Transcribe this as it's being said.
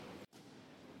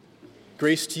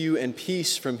Grace to you and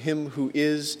peace from him who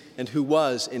is and who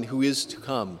was and who is to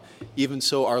come, even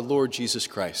so our Lord Jesus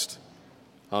Christ.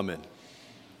 Amen.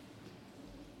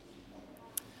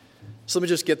 So let me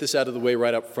just get this out of the way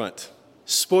right up front.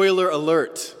 Spoiler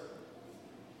alert.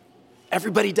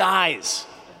 Everybody dies.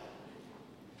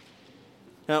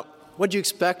 Now, what did you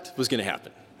expect was going to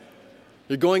happen?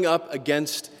 You're going up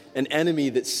against an enemy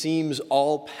that seems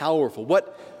all-powerful.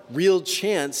 What real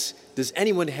chance does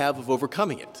anyone have of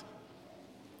overcoming it?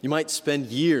 You might spend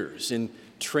years in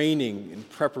training and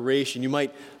preparation. You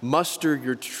might muster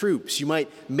your troops. You might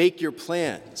make your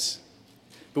plans.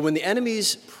 But when the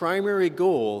enemy's primary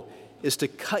goal is to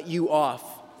cut you off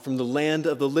from the land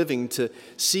of the living, to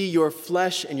see your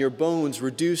flesh and your bones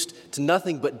reduced to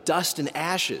nothing but dust and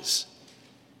ashes,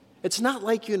 it's not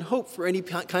like you can hope for any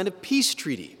kind of peace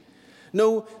treaty.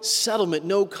 No settlement,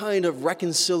 no kind of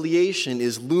reconciliation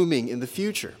is looming in the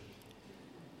future.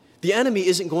 The enemy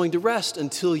isn't going to rest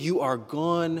until you are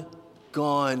gone,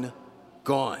 gone,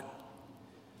 gone.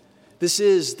 This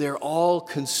is their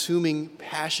all-consuming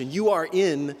passion. You are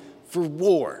in for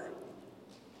war.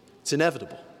 It's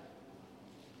inevitable.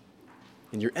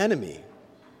 And your enemy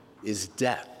is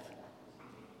death.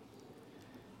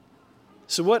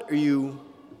 So what are you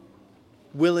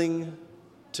willing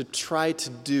to try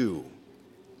to do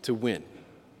to win?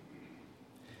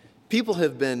 People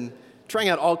have been trying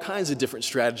out all kinds of different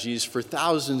strategies for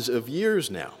thousands of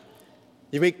years now.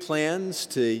 You make plans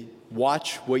to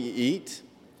watch what you eat.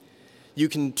 You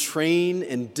can train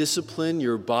and discipline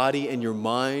your body and your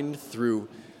mind through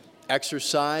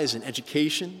exercise and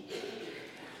education.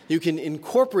 You can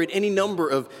incorporate any number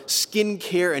of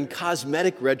skincare and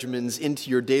cosmetic regimens into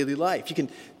your daily life. You can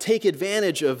take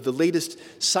advantage of the latest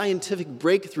scientific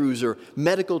breakthroughs or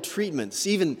medical treatments,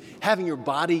 even having your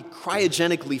body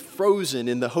cryogenically frozen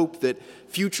in the hope that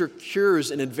future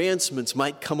cures and advancements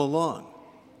might come along.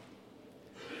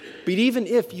 But even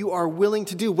if you are willing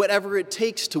to do whatever it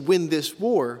takes to win this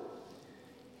war,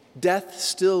 death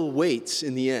still waits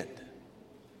in the end.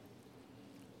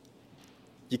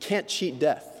 You can't cheat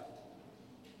death.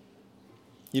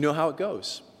 You know how it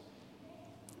goes.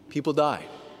 People die.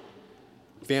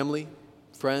 Family,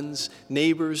 friends,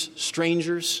 neighbors,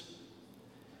 strangers.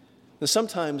 Now,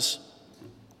 sometimes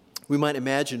we might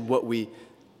imagine what we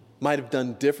might have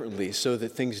done differently so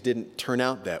that things didn't turn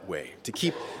out that way, to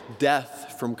keep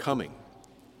death from coming.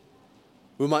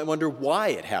 We might wonder why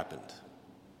it happened,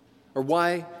 or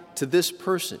why to this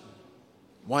person,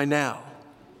 why now?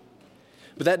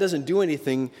 But that doesn't do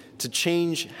anything to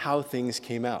change how things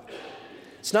came out.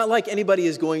 It's not like anybody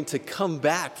is going to come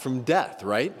back from death,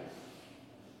 right?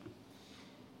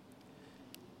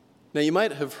 Now, you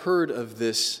might have heard of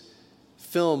this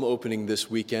film opening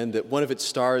this weekend that one of its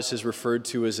stars has referred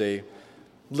to as a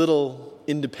little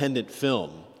independent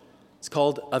film. It's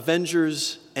called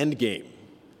Avengers Endgame.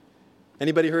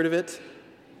 Anybody heard of it?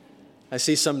 I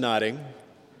see some nodding.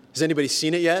 Has anybody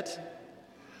seen it yet?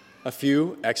 A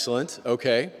few? Excellent.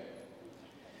 Okay.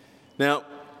 Now,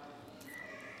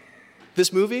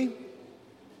 this movie,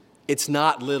 it's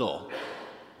not little.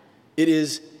 It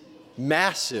is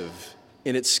massive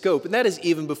in its scope, and that is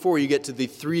even before you get to the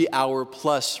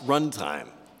 3-hour-plus runtime.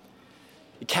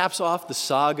 It caps off the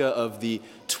saga of the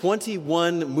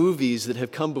 21 movies that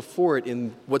have come before it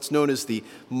in what's known as the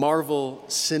Marvel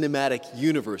Cinematic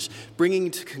Universe, bringing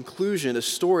to conclusion a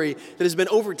story that has been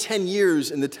over 10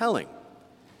 years in the telling.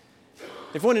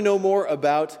 If you want to know more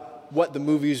about what the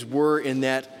movies were in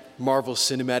that Marvel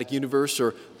Cinematic Universe,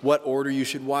 or what order you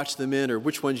should watch them in, or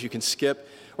which ones you can skip,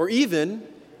 or even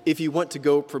if you want to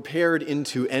go prepared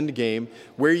into Endgame,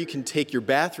 where you can take your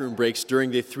bathroom breaks during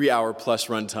the 3-hour-plus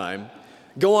runtime,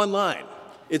 go online.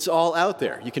 It's all out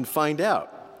there. You can find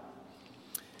out.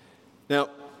 Now,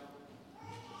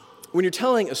 when you're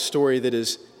telling a story that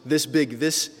is this big,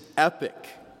 this epic,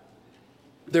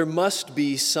 there must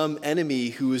be some enemy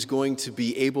who is going to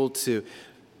be able to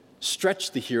stretch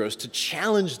the heroes, to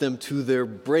challenge them to their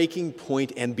breaking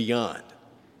point and beyond.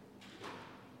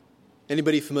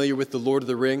 Anybody familiar with The Lord of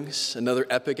the Rings, another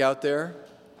epic out there?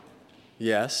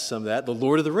 Yes, some of that. The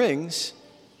Lord of the Rings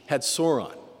had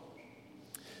Sauron.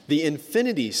 The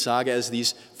Infinity Saga, as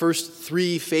these first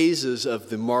 3 phases of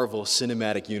the Marvel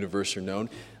Cinematic Universe are known,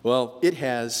 well, it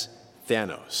has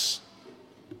Thanos.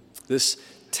 This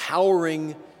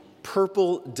towering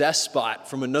purple despot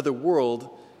from another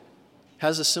world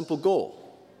has a simple goal.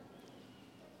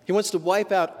 He wants to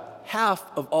wipe out half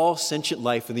of all sentient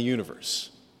life in the universe.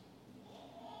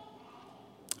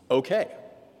 Okay.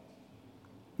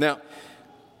 Now,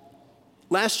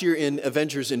 last year in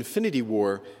Avengers Infinity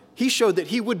War, he showed that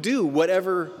he would do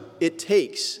whatever it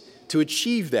takes to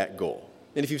achieve that goal.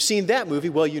 And if you've seen that movie,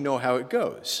 well, you know how it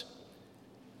goes.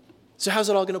 So how's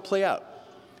it all going to play out?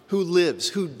 Who lives?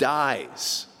 Who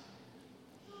dies?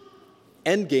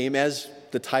 Endgame, as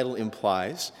the title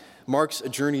implies, marks a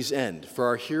journey's end for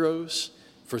our heroes,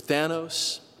 for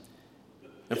Thanos,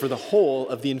 and for the whole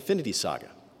of the Infinity Saga.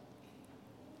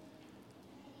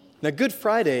 Now, Good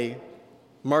Friday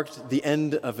marked the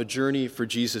end of a journey for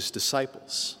Jesus'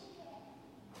 disciples.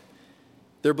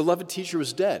 Their beloved teacher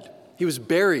was dead. He was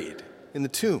buried in the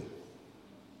tomb.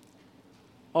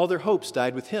 All their hopes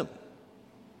died with him.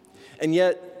 And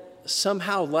yet,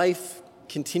 somehow life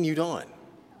continued on.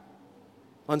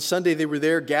 On Sunday, they were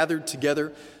there gathered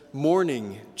together,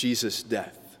 mourning Jesus'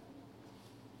 death.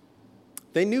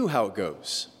 They knew how it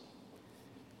goes.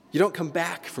 You don't come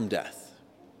back from death.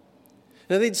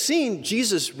 Now, they'd seen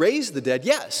Jesus raise the dead,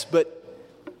 yes, but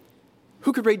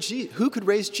who could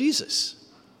raise Jesus?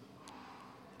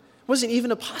 It wasn't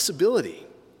even a possibility.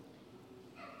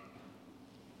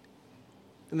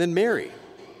 And then Mary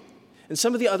and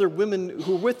some of the other women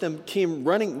who were with them came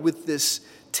running with this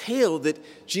tale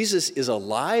that Jesus is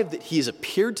alive, that he has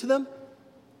appeared to them.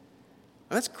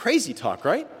 Well, that's crazy talk,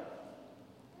 right?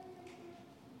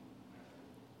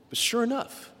 But sure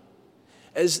enough,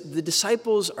 as the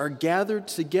disciples are gathered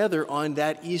together on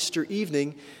that Easter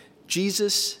evening,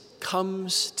 Jesus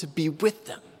comes to be with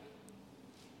them.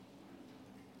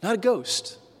 Not a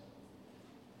ghost.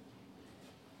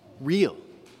 Real.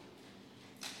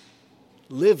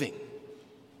 Living.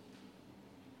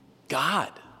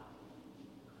 God.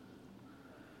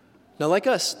 Now, like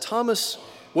us, Thomas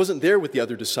wasn't there with the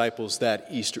other disciples that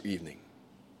Easter evening.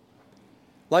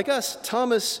 Like us,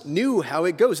 Thomas knew how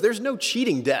it goes. There's no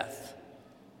cheating death.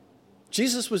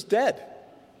 Jesus was dead.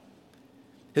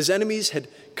 His enemies had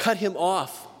cut him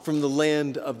off from the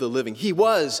land of the living. He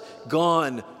was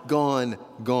gone, gone,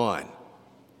 gone.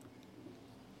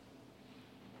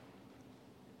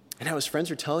 And now his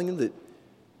friends are telling him that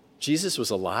Jesus was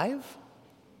alive?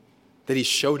 That he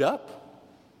showed up?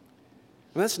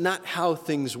 Well, that's not how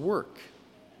things work.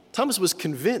 Thomas was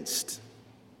convinced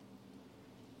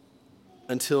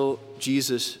until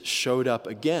Jesus showed up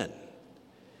again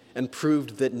and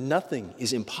proved that nothing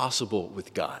is impossible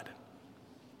with God.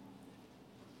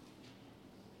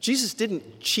 Jesus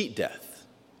didn't cheat death.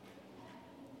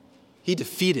 He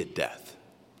defeated death.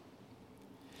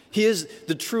 He is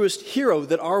the truest hero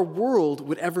that our world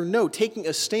would ever know, taking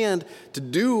a stand to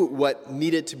do what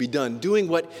needed to be done, doing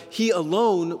what he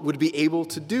alone would be able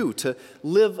to do, to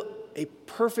live a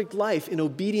perfect life in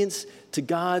obedience to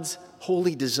God's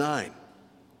holy design.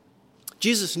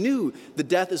 Jesus knew that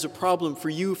death is a problem for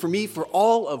you, for me, for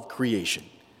all of creation.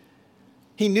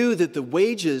 He knew that the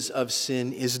wages of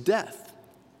sin is death.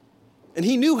 And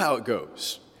he knew how it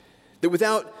goes, that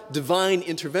without divine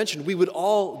intervention, we would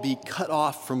all be cut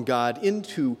off from God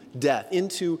into death,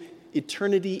 into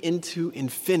eternity, into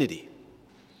infinity.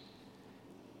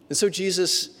 And so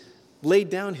Jesus laid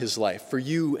down his life for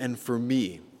you and for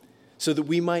me, so that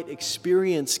we might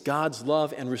experience God's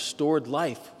love and restored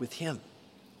life with him.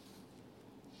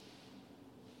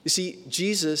 You see,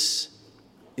 Jesus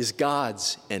is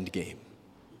God's endgame.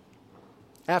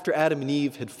 After Adam and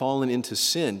Eve had fallen into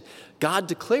sin, God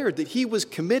declared that he was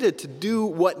committed to do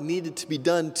what needed to be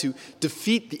done to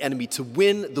defeat the enemy, to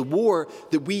win the war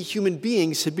that we human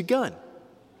beings had begun.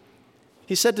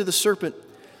 He said to the serpent,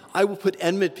 "I will put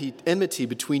enmity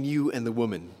between you and the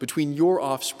woman, between your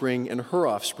offspring and her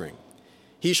offspring.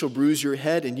 He shall bruise your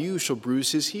head, and you shall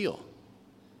bruise his heel."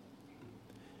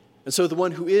 And so the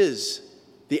one who is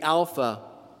the Alpha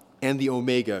and the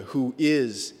Omega, who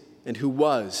is and who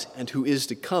was and who is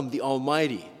to come, the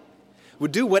Almighty,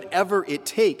 would do whatever it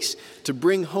takes to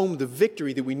bring home the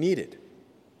victory that we needed.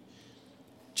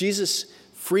 Jesus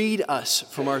freed us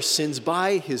from our sins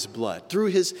by his blood, through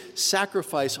his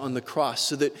sacrifice on the cross,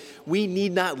 so that we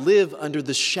need not live under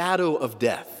the shadow of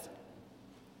death.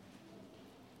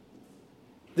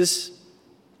 This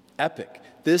epic,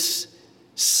 this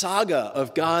saga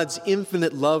of God's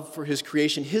infinite love for his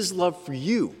creation, his love for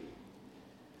you,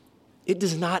 it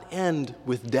does not end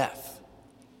with death.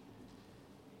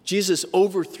 Jesus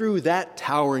overthrew that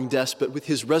towering despot with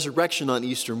his resurrection on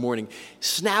Easter morning,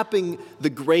 snapping the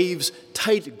grave's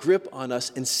tight grip on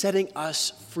us and setting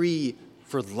us free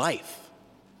for life.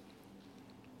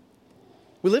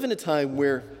 We live in a time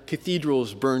where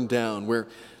cathedrals burn down, where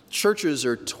churches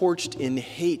are torched in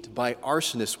hate by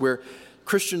arsonists, where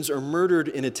Christians are murdered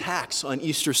in attacks on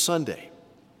Easter Sunday.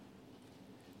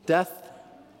 Death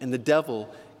and the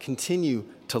devil continue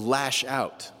to lash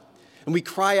out, and we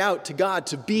cry out to God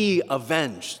to be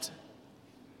avenged.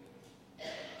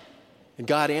 And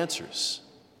God answers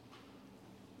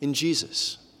in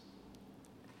Jesus.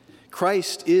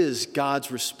 Christ is God's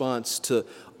response to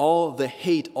all the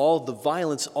hate, all the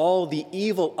violence, all the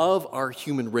evil of our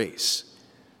human race.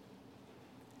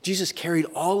 Jesus carried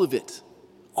all of it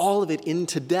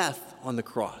into death on the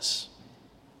cross.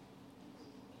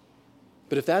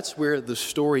 But if that's where the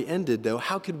story ended, though,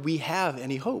 how could we have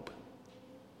any hope?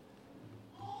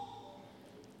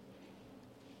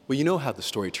 Well, you know how the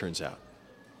story turns out.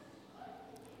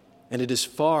 And it is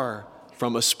far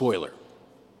from a spoiler.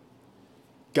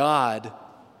 God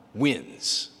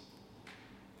wins.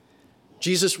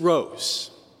 Jesus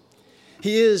rose.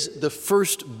 He is the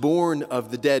firstborn of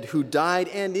the dead who died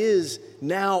and is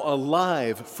now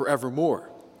alive forevermore.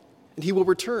 And he will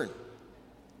return.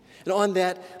 And on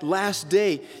that last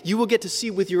day, you will get to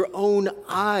see with your own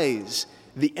eyes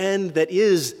the end that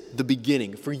is the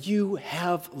beginning, for you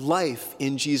have life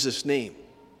in Jesus' name.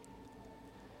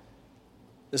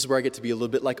 This is where I get to be a little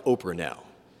bit like Oprah now,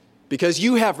 because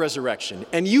you have resurrection,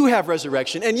 and you have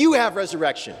resurrection, and you have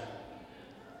resurrection.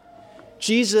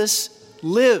 Jesus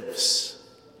lives.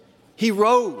 He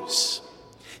rose.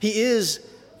 He is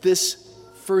this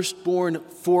firstborn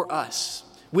for us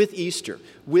with Easter,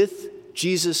 with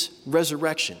Jesus'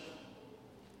 resurrection.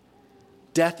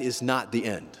 Death is not the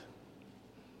end.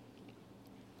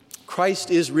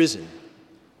 Christ is risen.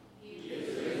 He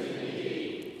is risen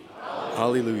indeed.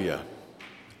 Hallelujah.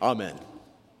 Amen.